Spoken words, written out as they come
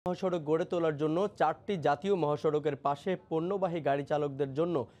মহাসড়ক গড়ে তোলার জন্য 4টি জাতীয় মহাসড়কের পাশে পণ্যবাহী গাড়ি চালকদের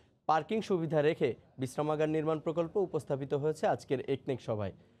জন্য পার্কিং সুবিধা রেখে বিশ্রামাগার নির্মাণ প্রকল্প উপস্থাপিত হয়েছে আজকের একনেক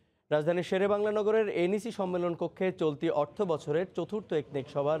সভায়। রাজধানীর শেরেবাংলা নগরের এনইসি সম্মেলন কক্ষে চলতি অর্থ বছরের চতুর্থ একনেক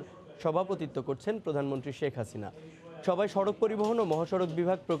সভার সভাপতিত্ব করছেন প্রধানমন্ত্রী শেখ হাসিনা। সভায় সড়ক পরিবহন ও মহাসড়ক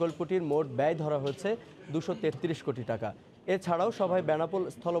বিভাগ প্রকল্পটির মোট ব্যয় ধরা হয়েছে 233 কোটি টাকা। এছাড়াও সভায় বেনাপোল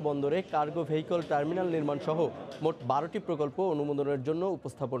স্থলবন্দরে কার্গো ভেহিকল টার্মিনাল নির্মাণ সহ মোট 12টি প্রকল্প অনুমোদনের জন্য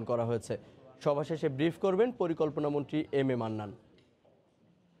উপস্থাপন করা হয়েছে। সভা শেষে ব্রিফ করবেন পরিকল্পনামন্ত্রী এম এ মান্নান।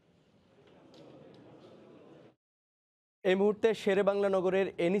 এই মুহূর্তে শেরেবাংলা নগরের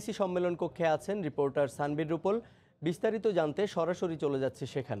এনইসি সম্মেলন কক্ষে আছেন রিপোর্টার সানবির রুপল। বিস্তারিত জানতে সরাসরি চলে যাচ্ছে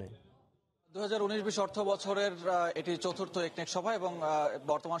সেখানে। 2019-20 অর্থ বছরের এটি চতুর্থ একনেক সভা এবং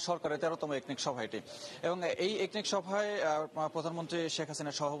বর্তমান সরকারের 13তম একনেক সভা এটি। এবং এই একনেক সভায় প্রধানমন্ত্রী শেখ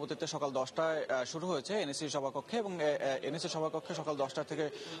হাসিনার সভাপতিত্বে সকাল 10টায় শুরু হয়েছে এনইসি সভাকক্ষে এবং এনইসি সভাকক্ষে সকাল 10টা থেকে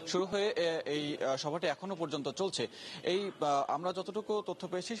শুরু হয়ে এই সভাটি এখনো পর্যন্ত চলছে। এই আমরা যতটুকু তথ্য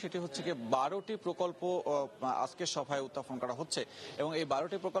পেয়েছি সেটি হচ্ছে কি 12টি প্রকল্প আজকের সভায় উত্থাপন করা হচ্ছে এবং এই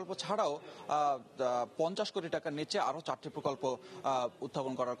 12টি প্রকল্প ছাড়াও 50 কোটি টাকার নিচে আরো 4টি প্রকল্প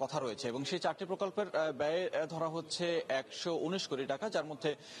উত্থাপন করার কথা রয়েছে এবং সেই 4টি প্রকল্পের ব্যয় ধরা হচ্ছে 119 কোটি টাকা, যার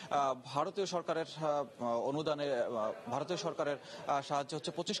মধ্যে ভারতীয় সরকারের অনুদানে ভারতীয় সরকারের সাহায্য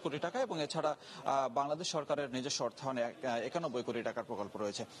হচ্ছে 25 কোটি টাকা এবং এছাড়া বাংলাদেশ সরকারের নিজস্ব অর্থায়নে 91 কোটি টাকার প্রকল্প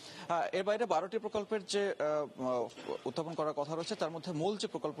রয়েছে। এর বাইরে 12টি প্রকল্পের যে উত্থাপন করার কথা রয়েছে তার মধ্যে মূল যে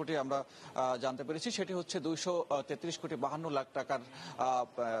প্রকল্পটি আমরা জানতে পেরেছি সেটি হচ্ছে 233 কোটি 52 লাখ টাকার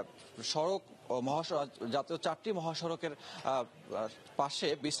সড়ক জাতীয় 4টি মহাসড়কের পাশে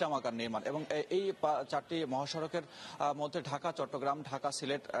বিশ্রামাগার নির্মাণ এবং এই 4টি মহাসড়কের মধ্যে ঢাকা চট্টগ্রাম, ঢাকা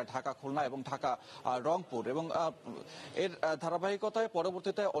সিলেট, ঢাকা খুলনা এবং ঢাকা রংপুর এবং এর ধারাবাহিকতায়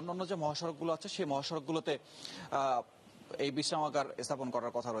পরবর্তীতে অন্যান্য যে মহাসড়কগুলো আছে সেই মহাসড়কগুলোতে এই বিশ্রামাগার স্থাপন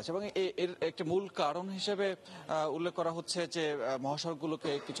করার কথা রয়েছে এবং এর একটি মূল কারণ হিসেবে উল্লেখ করা হচ্ছে যে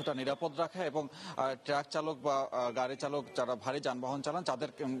মহাসড়কগুলোকে কিছুটা নিরাপদ রাখা এবং ট্রাক চালক বা গাড়ি চালক যারা ভারী যানবাহন চালান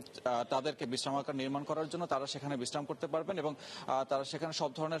তাদেরকে বিশ্রামাগার নির্মাণ করার জন্য তারা সেখানে বিশ্রাম করতে পারবেন এবং তারা সেখানে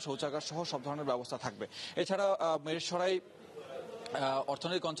সব ধরনের শৌচাগার সহ সব ধরনের ব্যবস্থা থাকবে। এছাড়া মিরসরাই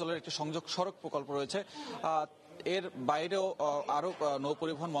অর্থনৈতিক অঞ্চলের একটি সংযোগ সড়ক প্রকল্প রয়েছে। এর বাইরেও আরো নৌ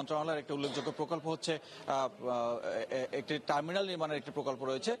পরিবহন মন্ত্রণালয়ের একটি উল্লেখযোগ্য প্রকল্প হচ্ছে একটি টার্মিনাল নির্মাণের একটি প্রকল্প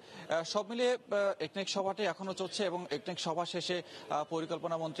রয়েছে। সব মিলিয়ে একনেক সভাটি এখনো চলছে এবং একনেক সভা শেষে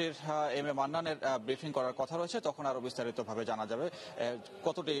পরিকল্পনা মন্ত্রীর এম এ মান্নানের ব্রিফিং করার কথা রয়েছে, তখন আরো বিস্তারিতভাবে জানা যাবে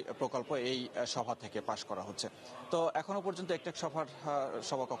কতটি প্রকল্প এই সভা থেকে পাশ করা হচ্ছে। তো এখনো পর্যন্ত একনেক সভার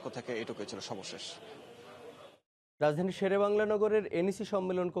সভাকক্ষ থেকে এটুকুই ছিল সর্বশেষ। রাজধানীর শেরেবাংলা নগরের এনইসি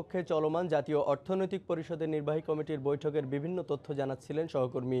সম্মেলন কক্ষে চলমান জাতীয় অর্থনৈতিক পরিষদের নির্বাহী কমিটির বৈঠকের বিভিন্ন তথ্য জানাচ্ছিলেন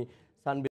সহকর্মী